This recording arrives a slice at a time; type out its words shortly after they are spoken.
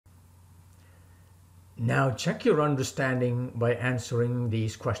Now check your understanding by answering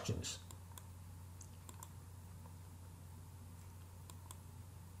these questions.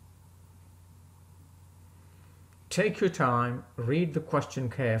 Take your time, read the question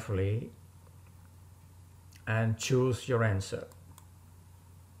carefully, and choose your answer.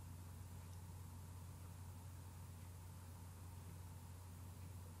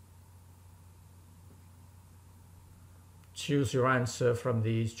 Choose your answer from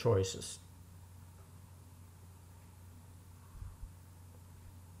these choices.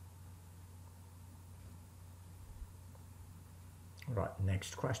 Right,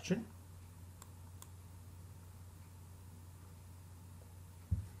 next question.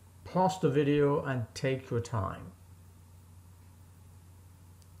 Pause the video and take your time.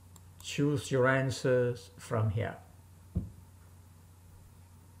 Choose your answers from here.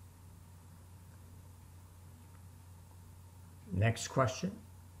 Next question.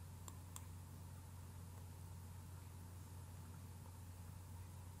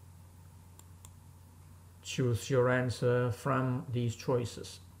 Choose your answer from these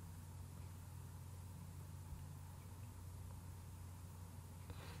choices.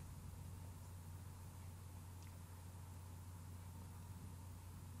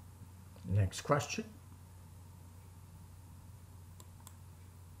 Next question.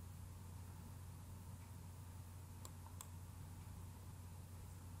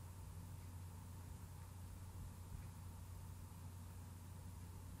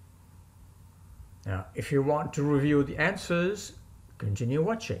 Now, if you want to review the answers, continue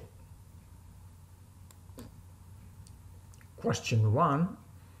watching. Question 1.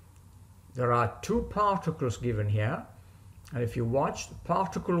 There are two particles given here. And if you watch,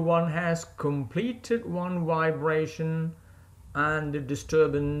 particle 1 has completed one vibration and the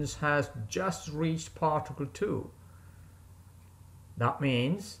disturbance has just reached particle 2. That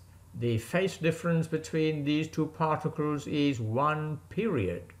means the phase difference between these two particles is 1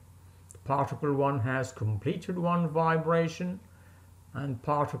 period. Particle 1 has completed one vibration and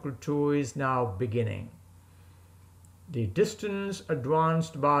particle 2 is now beginning. The distance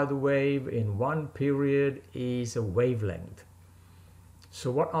advanced by the wave in 1 period is a wavelength. So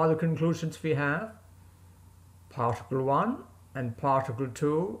what are the conclusions we have? Particle 1 and particle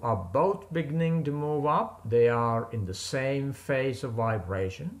 2 are both beginning to move up. They are in the same phase of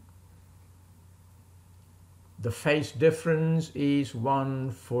vibration. The phase difference is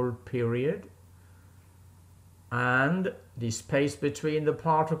 1 full period. And the space between the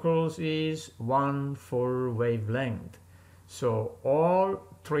particles is 1 full wavelength. So all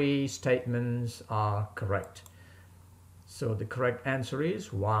three statements are correct. So the correct answer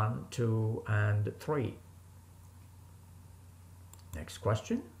is 1, 2, and 3. Next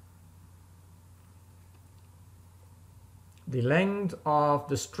question. The length of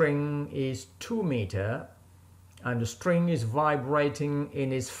the string is 2 meters and the string is vibrating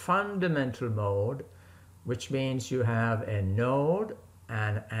in its fundamental mode, which means you have a node,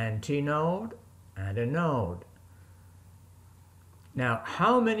 an antinode, and a node. Now,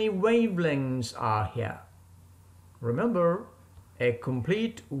 how many wavelengths are here? Remember, a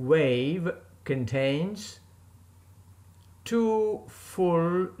complete wave contains 2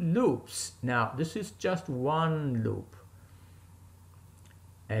 full loops. Now, this is just one loop.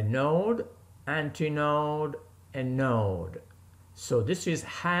 A node, antinode, a node. So this is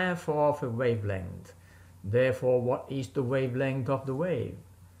half of a wavelength. Therefore, what is the wavelength of the wave?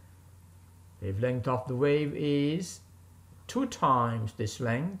 Wavelength of the wave is 2 times this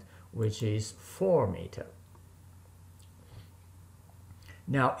length, which is 4 meters.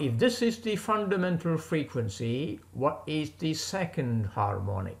 Now, if this is the fundamental frequency, what is the second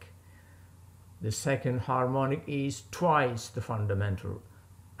harmonic? The second harmonic is twice the fundamental,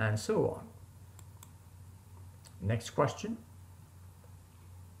 and so on. Next question.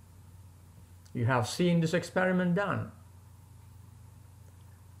 You have seen this experiment done.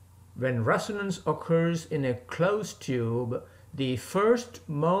 When resonance occurs in a closed tube, the first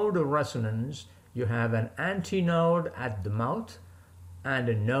mode of resonance, you have an antinode at the mouth and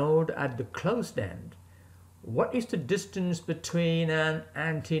a node at the closed end. What is the distance between an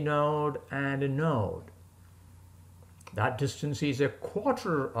antinode and a node? That distance is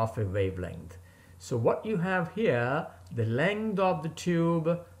 1/4 of a wavelength. So what you have here, the length of the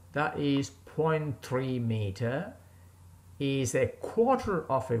tube, that is 0.3 meter, is 1/4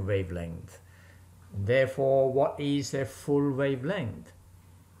 of a wavelength. Therefore, what is a full wavelength?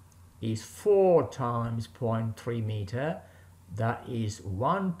 Is 4 times 0.3 meter, that is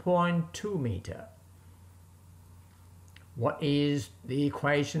 1.2 meter. What is the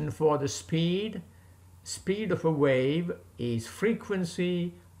equation for the speed? Speed of a wave is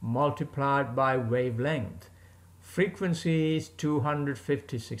frequency multiplied by wavelength. Frequency is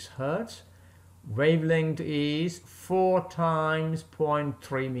 256 Hertz. Wavelength is 4 times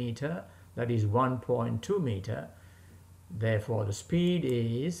 0.3 meter, that is 1.2 meter. Therefore, the speed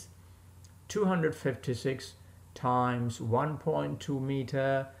is 256 times 1.2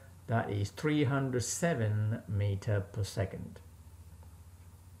 meter, that is 307 meter per second.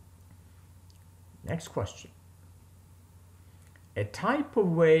 Next question. A type of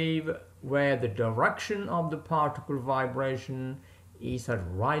wave where the direction of the particle vibration is at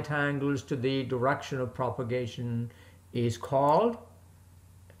right angles to the direction of propagation is called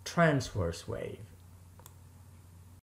transverse wave.